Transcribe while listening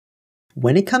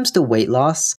When it comes to weight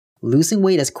loss, losing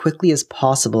weight as quickly as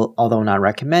possible, although not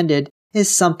recommended,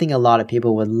 is something a lot of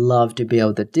people would love to be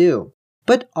able to do.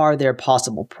 But are there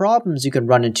possible problems you can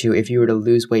run into if you were to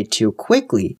lose weight too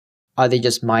quickly? Are they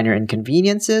just minor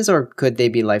inconveniences, or could they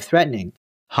be life-threatening?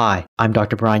 Hi, I'm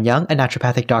Dr. Brian Young, a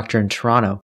naturopathic doctor in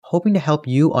Toronto, hoping to help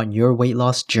you on your weight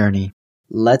loss journey.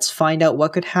 Let's find out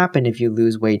what could happen if you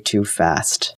lose weight too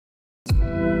fast.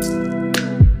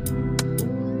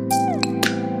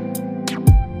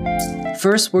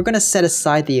 First, we're going to set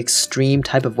aside the extreme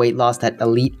type of weight loss that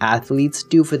elite athletes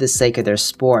do for the sake of their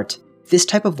sport. This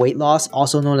type of weight loss,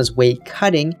 also known as weight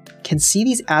cutting, can see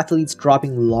these athletes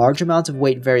dropping large amounts of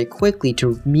weight very quickly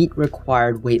to meet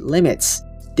required weight limits.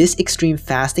 This extreme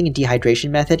fasting and dehydration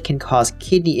method can cause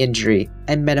kidney injury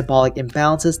and metabolic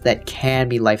imbalances that can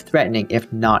be life-threatening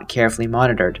if not carefully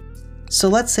monitored. So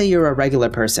let's say you're a regular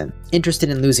person,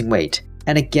 interested in losing weight,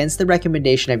 and against the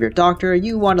recommendation of your doctor,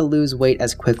 you want to lose weight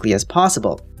as quickly as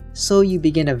possible. So you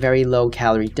begin a very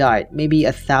low-calorie diet, maybe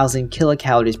 1,000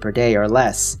 kilocalories per day or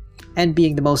less. And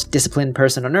being the most disciplined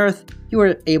person on earth, you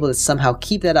are able to somehow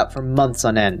keep that up for months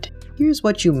on end. Here's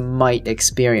what you might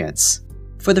experience.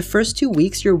 For the first 2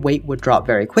 weeks, your weight would drop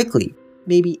very quickly,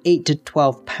 maybe 8 to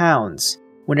 12 pounds.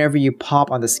 Whenever you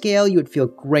pop on the scale, you would feel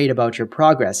great about your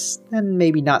progress, and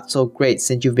maybe not so great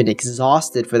since you've been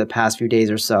exhausted for the past few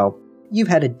days or so. You've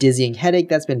had a dizzying headache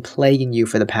that's been plaguing you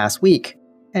for the past week,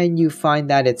 and you find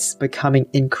that it's becoming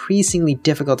increasingly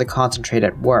difficult to concentrate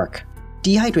at work.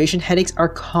 Dehydration headaches are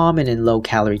common in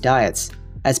low-calorie diets,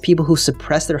 as people who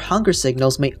suppress their hunger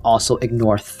signals may also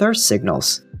ignore thirst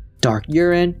signals. Dark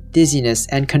urine, dizziness,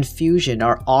 and confusion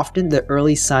are often the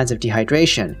early signs of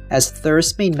dehydration, as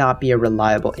thirst may not be a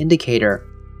reliable indicator.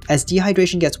 As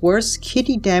dehydration gets worse,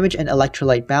 kidney damage and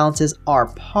electrolyte balances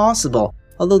are possible.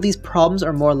 Although these problems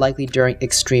are more likely during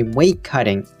extreme weight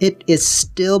cutting, it is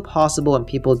still possible in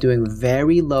people doing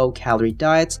very low-calorie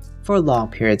diets for long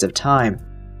periods of time.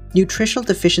 Nutritional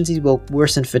deficiencies will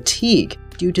worsen fatigue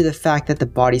due to the fact that the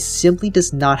body simply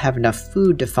does not have enough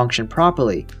food to function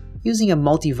properly. Using a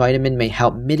multivitamin may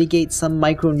help mitigate some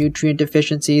micronutrient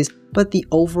deficiencies, but the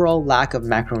overall lack of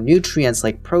macronutrients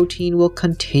like protein will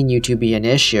continue to be an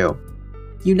issue.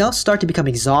 You now start to become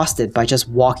exhausted by just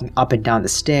walking up and down the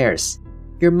stairs.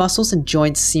 Your muscles and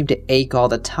joints seem to ache all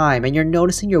the time, and you're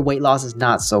noticing your weight loss is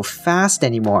not so fast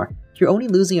anymore. You're only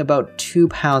losing about 2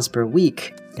 pounds per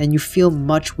week, and you feel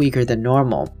much weaker than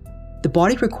normal. The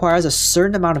body requires a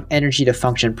certain amount of energy to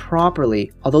function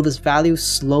properly, although this value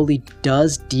slowly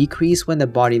does decrease when the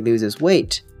body loses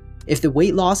weight. If the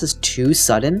weight loss is too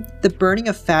sudden, the burning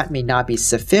of fat may not be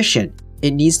sufficient.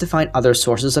 It needs to find other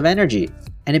sources of energy,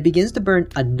 and it begins to burn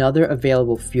another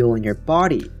available fuel in your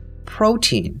body: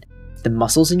 protein. The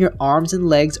muscles in your arms and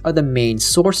legs are the main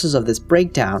sources of this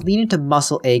breakdown, leading to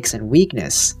muscle aches and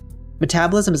weakness.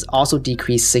 Metabolism is also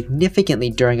decreased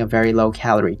significantly during a very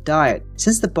low-calorie diet,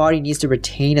 since the body needs to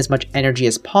retain as much energy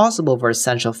as possible for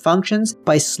essential functions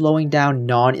by slowing down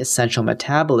non-essential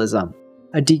metabolism.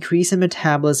 A decrease in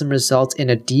metabolism results in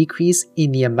a decrease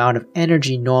in the amount of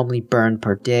energy normally burned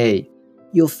per day.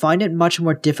 You'll find it much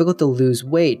more difficult to lose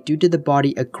weight due to the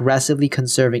body aggressively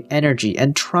conserving energy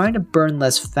and trying to burn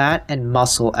less fat and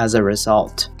muscle as a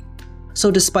result. So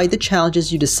despite the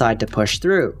challenges, you decide to push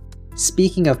through.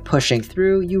 Speaking of pushing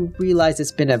through, you realize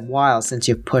it's been a while since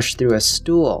you've pushed through a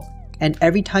stool. And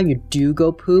every time you do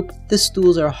go poop, the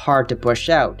stools are hard to push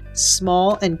out,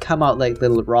 small and come out like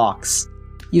little rocks.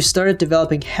 You've started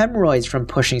developing hemorrhoids from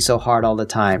pushing so hard all the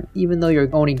time, even though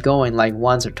you're only going like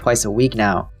once or twice a week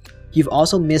now. You've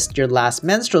also missed your last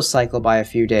menstrual cycle by a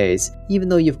few days, even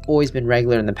though you've always been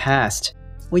regular in the past.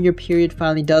 When your period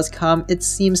finally does come, it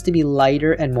seems to be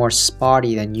lighter and more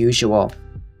spotty than usual.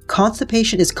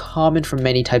 Constipation is common for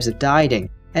many types of dieting,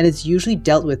 and it's usually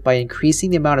dealt with by increasing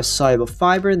the amount of soluble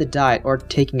fiber in the diet or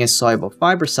taking a soluble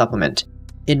fiber supplement.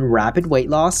 In rapid weight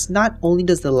loss, not only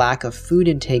does the lack of food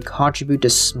intake contribute to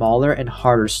smaller and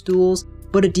harder stools,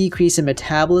 but a decrease in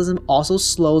metabolism also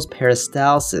slows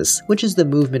peristalsis, which is the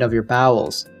movement of your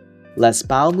bowels. Less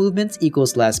bowel movements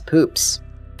equals less poops.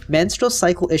 Menstrual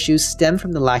cycle issues stem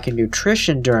from the lack of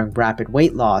nutrition during rapid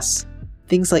weight loss.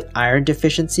 Things like iron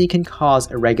deficiency can cause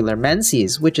irregular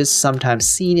menses, which is sometimes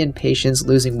seen in patients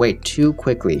losing weight too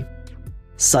quickly.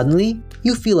 Suddenly,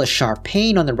 you feel a sharp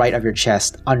pain on the right of your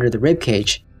chest under the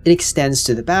ribcage. It extends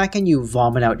to the back and you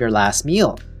vomit out your last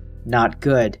meal. Not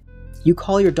good. You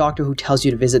call your doctor, who tells you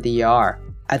to visit the ER.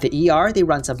 At the ER, they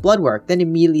run some blood work, then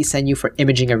immediately send you for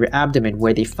imaging of your abdomen,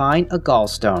 where they find a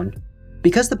gallstone.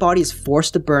 Because the body is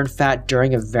forced to burn fat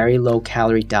during a very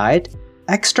low-calorie diet,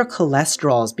 extra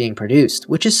cholesterol is being produced,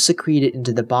 which is secreted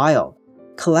into the bile.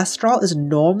 cholesterol is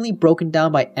normally broken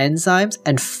down by enzymes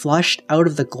and flushed out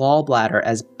of the gallbladder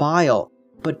as bile,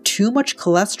 but too much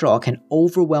cholesterol can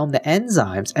overwhelm the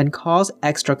enzymes and cause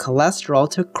extra cholesterol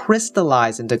to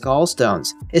crystallize into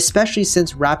gallstones, especially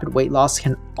since rapid weight loss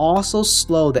can also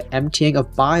slow the emptying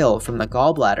of bile from the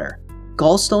gallbladder.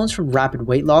 Gallstones from rapid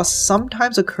weight loss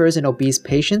sometimes occurs in obese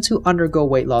patients who undergo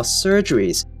weight loss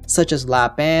surgeries, such as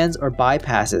lap bands or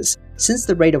bypasses, since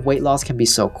the rate of weight loss can be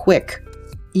so quick.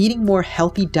 Eating more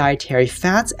healthy dietary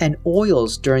fats and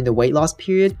oils during the weight loss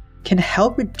period can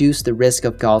help reduce the risk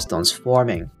of gallstones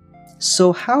forming.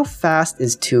 So how fast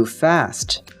is too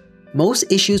fast?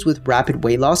 Most issues with rapid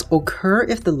weight loss occur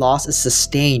if the loss is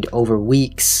sustained over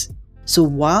weeks. So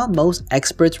while most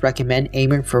experts recommend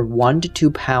aiming for 1 to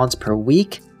 2 pounds per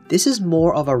week, this is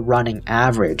more of a running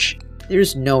average.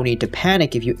 There's no need to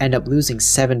panic if you end up losing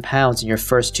 7 pounds in your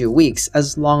first 2 weeks,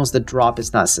 as long as the drop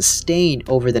is not sustained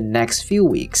over the next few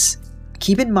weeks.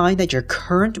 Keep in mind that your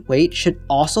current weight should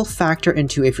also factor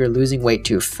into if you're losing weight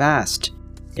too fast.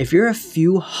 If you're a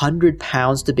few hundred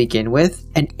pounds to begin with,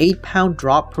 an 8-pound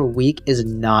drop per week is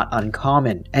not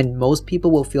uncommon, and most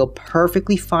people will feel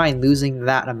perfectly fine losing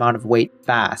that amount of weight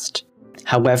fast.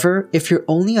 However, if you're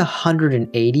only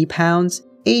 180 pounds,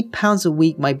 8 pounds a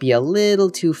week might be a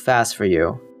little too fast for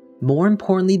you. More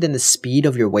importantly than the speed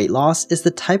of your weight loss is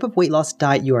the type of weight loss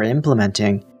diet you are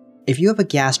implementing. If you have a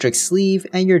gastric sleeve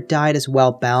and your diet is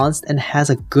well balanced and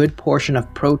has a good portion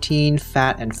of protein,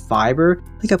 fat, and fiber,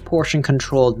 like a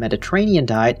portion-controlled Mediterranean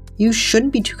diet, you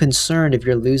shouldn't be too concerned if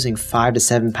you're losing 5 to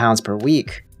 7 pounds per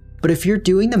week. But if you're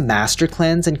doing the master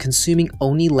cleanse and consuming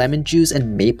only lemon juice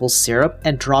and maple syrup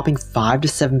and dropping 5 to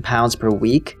 7 pounds per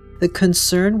week, the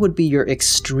concern would be your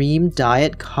extreme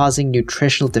diet causing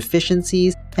nutritional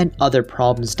deficiencies and other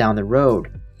problems down the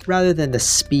road, rather than the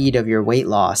speed of your weight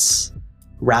loss.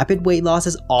 Rapid weight loss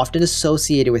is often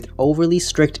associated with overly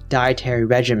strict dietary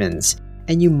regimens,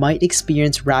 and you might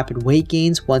experience rapid weight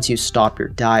gains once you stop your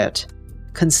diet.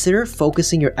 Consider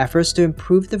focusing your efforts to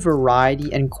improve the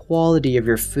variety and quality of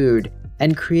your food,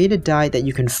 and create a diet that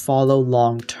you can follow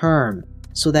long term,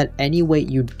 so that any weight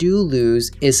you do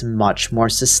lose is much more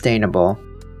sustainable.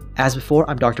 As before,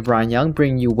 I'm Dr. Brian Young,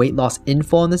 bringing you weight loss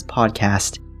info on this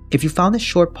podcast. If you found this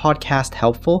short podcast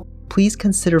helpful, please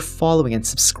consider following and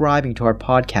subscribing to our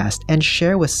podcast and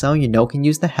share with someone you know can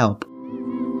use the help.